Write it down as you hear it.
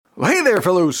there,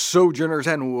 fellow sojourners,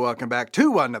 and welcome back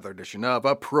to another edition of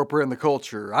Appropriate in the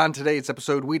Culture. On today's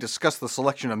episode, we discuss the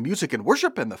selection of music and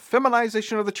worship and the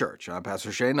feminization of the church. I'm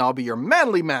Pastor Shane, and I'll be your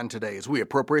manly man today as we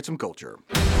appropriate some culture.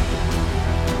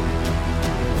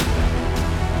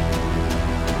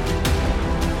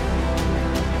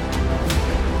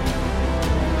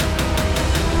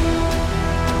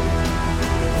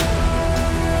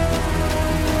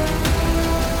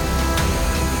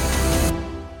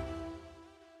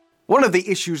 One of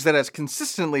the issues that has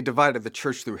consistently divided the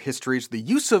church through history is the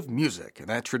use of music, and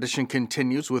that tradition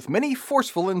continues with many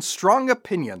forceful and strong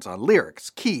opinions on lyrics,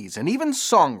 keys, and even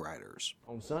songwriters.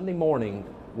 On Sunday morning,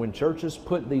 when churches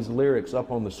put these lyrics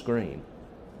up on the screen,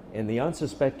 and the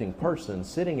unsuspecting person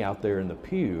sitting out there in the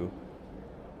pew,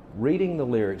 reading the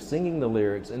lyrics, singing the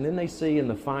lyrics, and then they see in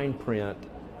the fine print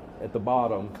at the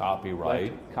bottom,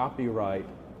 copyright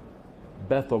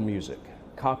Bethel music,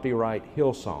 copyright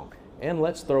Hillsong. And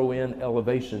let's throw in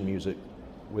elevation music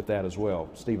with that as well,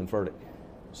 Stephen Furtick.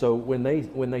 So when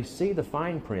they see the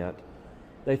fine print,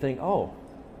 they think, oh,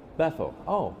 Bethel,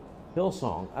 oh,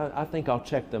 Hillsong, I think I'll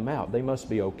check them out. They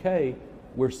must be okay.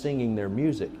 We're singing their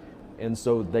music. And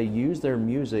so they use their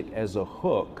music as a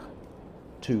hook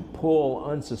to pull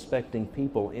unsuspecting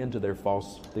people into their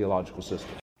false theological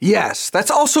system. Yes,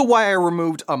 that's also why I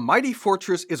removed A Mighty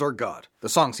Fortress Is Our God. The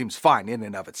song seems fine in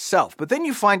and of itself, but then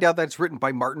you find out that it's written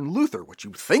by Martin Luther, which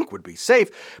you think would be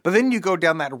safe, but then you go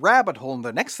down that rabbit hole and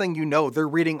the next thing you know, they're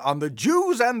reading on the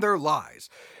Jews and their lies.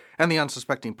 And the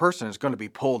unsuspecting person is going to be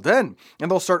pulled in,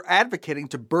 and they'll start advocating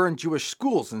to burn Jewish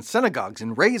schools and synagogues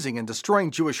and razing and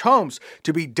destroying Jewish homes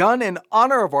to be done in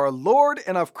honor of our Lord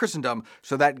and of Christendom,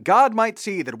 so that God might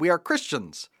see that we are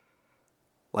Christians.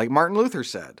 Like Martin Luther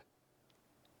said.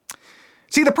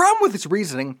 See, the problem with its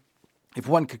reasoning, if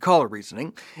one could call it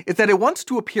reasoning, is that it wants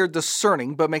to appear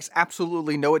discerning but makes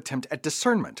absolutely no attempt at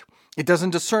discernment. It doesn't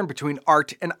discern between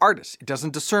art and artist. It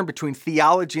doesn't discern between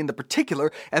theology in the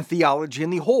particular and theology in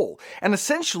the whole. And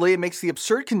essentially, it makes the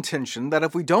absurd contention that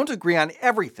if we don't agree on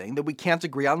everything, then we can't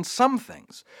agree on some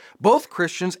things. Both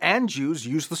Christians and Jews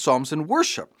use the Psalms in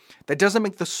worship. That doesn't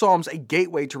make the Psalms a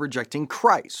gateway to rejecting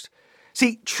Christ.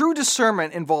 See, true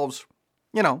discernment involves,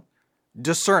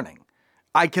 discerning.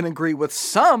 I can agree with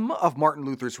some of Martin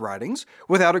Luther's writings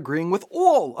without agreeing with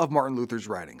all of Martin Luther's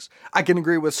writings. I can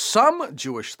agree with some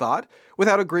Jewish thought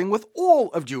without agreeing with all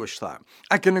of Jewish thought.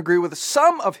 I can agree with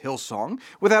some of Hillsong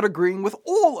without agreeing with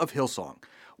all of Hillsong.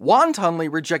 Wantonly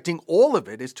rejecting all of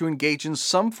it is to engage in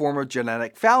some form of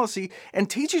genetic fallacy and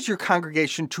teaches your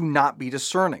congregation to not be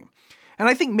discerning. And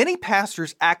I think many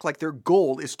pastors act like their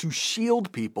goal is to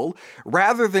shield people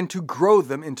rather than to grow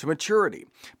them into maturity.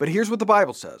 But here's what the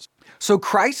Bible says. So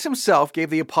Christ himself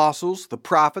gave the apostles, the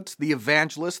prophets, the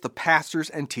evangelists, the pastors,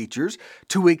 and teachers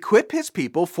to equip his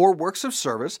people for works of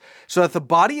service so that the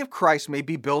body of Christ may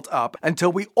be built up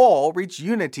until we all reach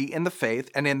unity in the faith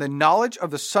and in the knowledge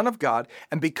of the Son of God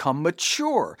and become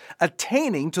mature,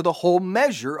 attaining to the whole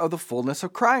measure of the fullness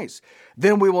of Christ.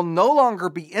 Then we will no longer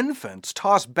be infants,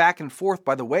 tossed back and forth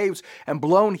by the waves and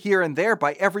blown here and there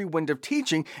by every wind of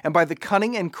teaching and by the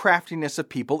cunning and craftiness of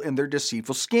people in their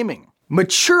deceitful scheming.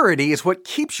 Maturity is what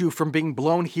keeps you from being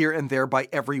blown here and there by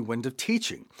every wind of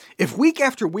teaching. If week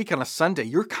after week on a Sunday,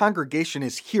 your congregation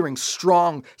is hearing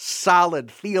strong,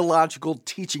 solid theological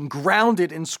teaching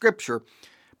grounded in Scripture,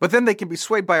 but then they can be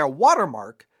swayed by a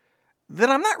watermark,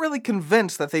 then I'm not really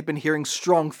convinced that they've been hearing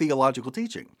strong theological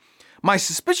teaching. My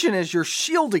suspicion is you're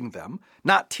shielding them,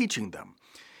 not teaching them.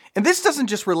 And this doesn't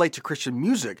just relate to Christian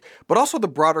music, but also the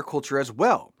broader culture as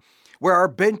well, where our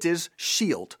bent is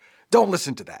shield. Don't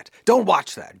listen to that. Don't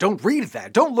watch that. Don't read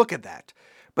that. Don't look at that.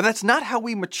 But that's not how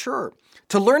we mature.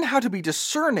 To learn how to be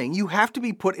discerning, you have to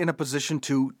be put in a position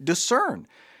to discern.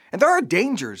 And there are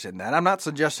dangers in that. I'm not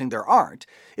suggesting there aren't.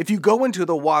 If you go into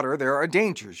the water, there are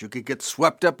dangers. You could get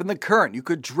swept up in the current. You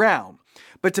could drown.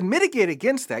 But to mitigate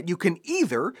against that, you can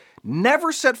either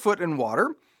never set foot in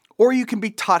water, or you can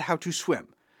be taught how to swim.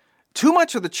 Too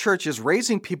much of the church is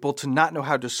raising people to not know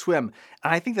how to swim,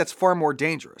 and I think that's far more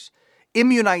dangerous.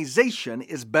 Immunization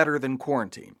is better than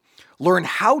quarantine. Learn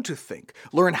how to think.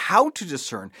 Learn how to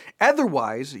discern.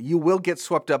 Otherwise, you will get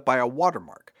swept up by a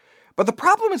watermark. But the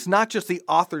problem is not just the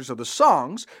authors of the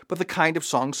songs, but the kind of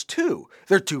songs too.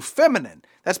 They're too feminine.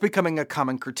 That's becoming a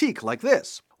common critique like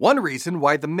this. One reason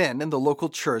why the men in the local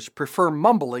church prefer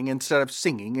mumbling instead of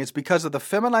singing is because of the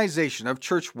feminization of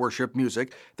church worship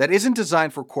music that isn't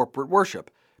designed for corporate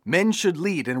worship. Men should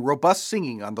lead in robust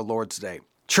singing on the Lord's Day.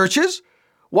 Churches?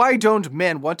 Why don't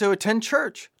men want to attend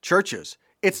church? Churches.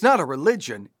 It's not a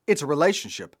religion, it's a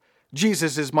relationship.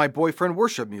 Jesus is my boyfriend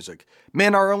worship music.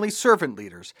 Men are only servant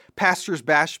leaders. Pastors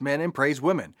bash men and praise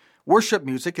women. Worship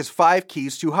music is 5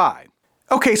 keys too high.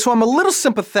 Okay, so I'm a little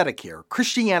sympathetic here.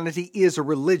 Christianity is a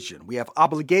religion. We have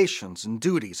obligations and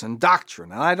duties and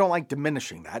doctrine, and I don't like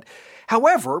diminishing that.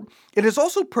 However, it is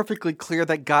also perfectly clear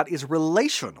that God is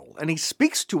relational, and he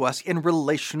speaks to us in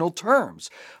relational terms.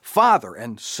 Father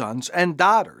and sons and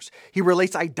daughters. He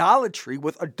relates idolatry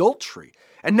with adultery.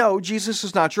 And no, Jesus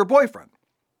is not your boyfriend.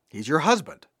 He's your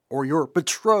husband, or your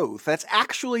betrothed. That's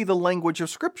actually the language of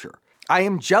Scripture. I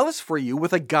am jealous for you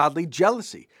with a godly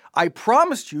jealousy. I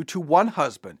promised you to one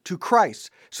husband, to Christ,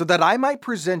 so that I might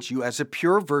present you as a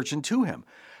pure virgin to him.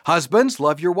 Husbands,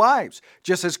 love your wives,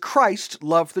 just as Christ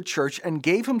loved the church and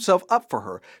gave himself up for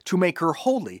her, to make her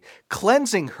holy,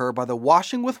 cleansing her by the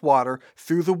washing with water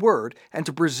through the word, and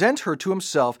to present her to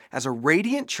himself as a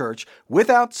radiant church,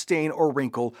 without stain or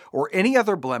wrinkle or any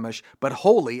other blemish, but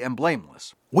holy and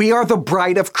blameless. We are the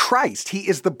bride of Christ. He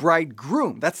is the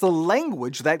bridegroom. That's the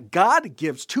language that God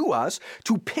gives to us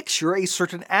to picture a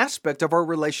certain aspect of our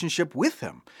relationship with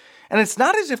him. And it's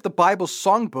not as if the Bible's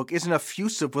songbook isn't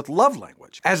effusive with love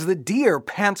language. As the deer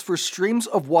pants for streams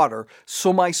of water,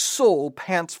 so my soul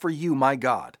pants for you, my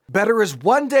God. Better is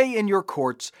one day in your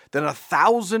courts than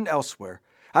 1,000 elsewhere.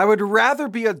 I would rather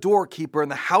be a doorkeeper in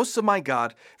the house of my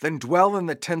God than dwell in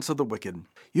the tents of the wicked.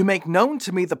 You make known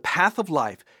to me the path of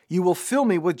life. You will fill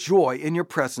me with joy in your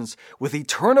presence, with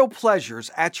eternal pleasures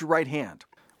at your right hand.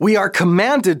 We are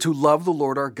commanded to love the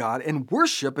Lord our God, and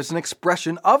worship is an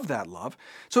expression of that love,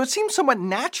 so it seems somewhat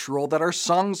natural that our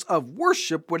songs of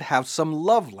worship would have some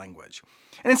love language.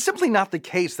 And it's simply not the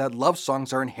case that love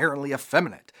songs are inherently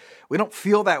effeminate. We don't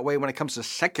feel that way when it comes to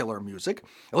secular music.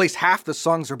 At least half the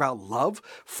songs are about love,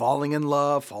 falling in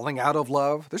love, falling out of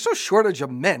love. There's no shortage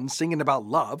of men singing about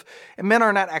love, and men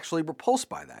are not actually repulsed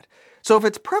by that. So if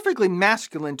it's perfectly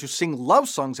masculine to sing love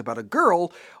songs about a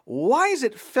girl, why is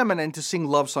it feminine to sing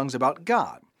love songs about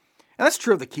God? And that's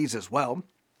true of the keys as well.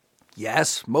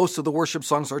 Yes, most of the worship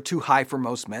songs are too high for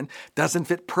most men, doesn't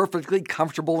fit perfectly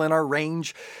comfortable in our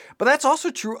range, but that's also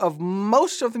true of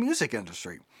most of the music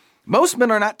industry. Most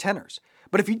men are not tenors,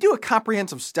 but if you do a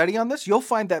comprehensive study on this, you'll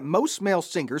find that most male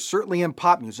singers, certainly in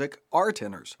pop music, are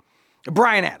tenors.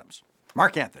 Bryan Adams,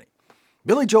 Mark Anthony,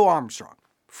 Billy Joe Armstrong,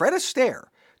 Fred Astaire,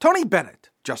 Tony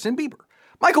Bennett, Justin Bieber,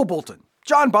 Michael Bolton,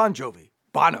 John Bon Jovi,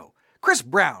 Bono, Chris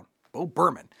Brown, Bo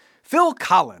Burnham, Phil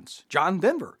Collins, John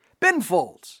Denver, Ben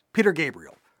Folds, Peter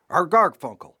Gabriel, Art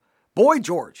Garfunkel, Boy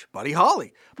George, Buddy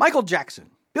Holly, Michael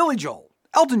Jackson, Billy Joel,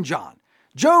 Elton John,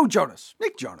 Joe Jonas,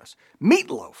 Nick Jonas,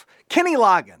 Meatloaf, Kenny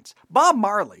Loggins, Bob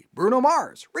Marley, Bruno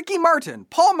Mars, Ricky Martin,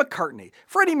 Paul McCartney,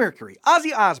 Freddie Mercury,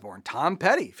 Ozzy Osbourne, Tom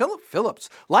Petty, Philip Phillips,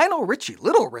 Lionel Richie,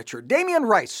 Little Richard, Damian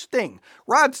Rice, Sting,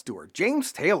 Rod Stewart,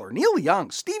 James Taylor, Neil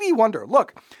Young, Stevie Wonder.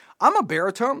 Look, I'm a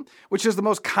baritone, which is the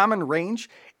most common range,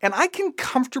 and I can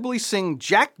comfortably sing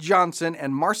Jack Johnson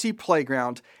and Marcy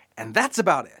Playground, and that's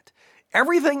about it.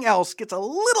 Everything else gets a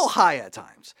little high at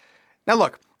times. Now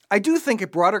look, I do think a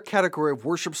broader category of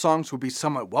worship songs would be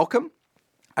somewhat welcome.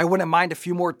 I wouldn't mind a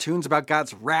few more tunes about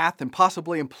God's wrath and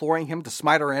possibly imploring him to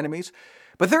smite our enemies,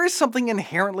 but there is something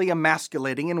inherently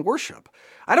emasculating in worship.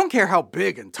 I don't care how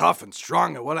big and tough and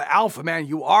strong and what an alpha man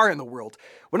you are in the world.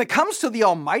 When it comes to the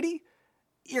Almighty,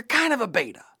 you're kind of a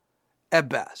beta, at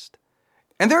best.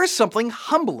 And there is something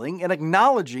humbling in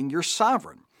acknowledging you're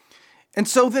sovereign. And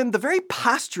so then the very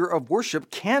posture of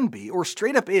worship can be, or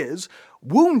straight up is,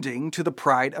 wounding to the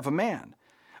pride of a man.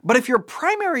 But if your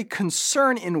primary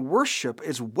concern in worship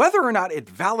is whether or not it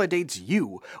validates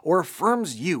you or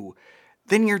affirms you,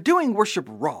 then you're doing worship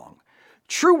wrong.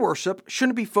 True worship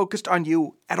shouldn't be focused on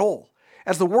you at all.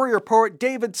 As the warrior poet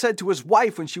David said to his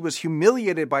wife when she was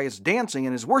humiliated by his dancing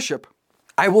and his worship,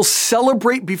 I will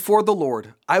celebrate before the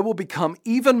Lord. I will become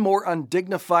even more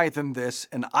undignified than this,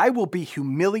 and I will be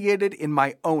humiliated in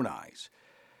my own eyes.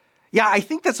 Yeah, I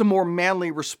think that's a more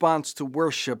manly response to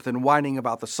worship than whining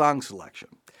about the song selection.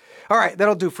 All right,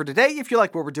 that'll do for today. If you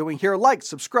like what we're doing here, like,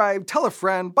 subscribe, tell a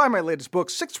friend, buy my latest book,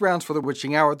 6 Rounds for the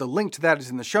Witching Hour. The link to that is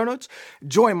in the show notes.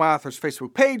 Join my author's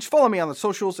Facebook page, follow me on the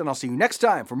socials, and I'll see you next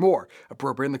time for more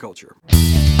Appropriating the Culture.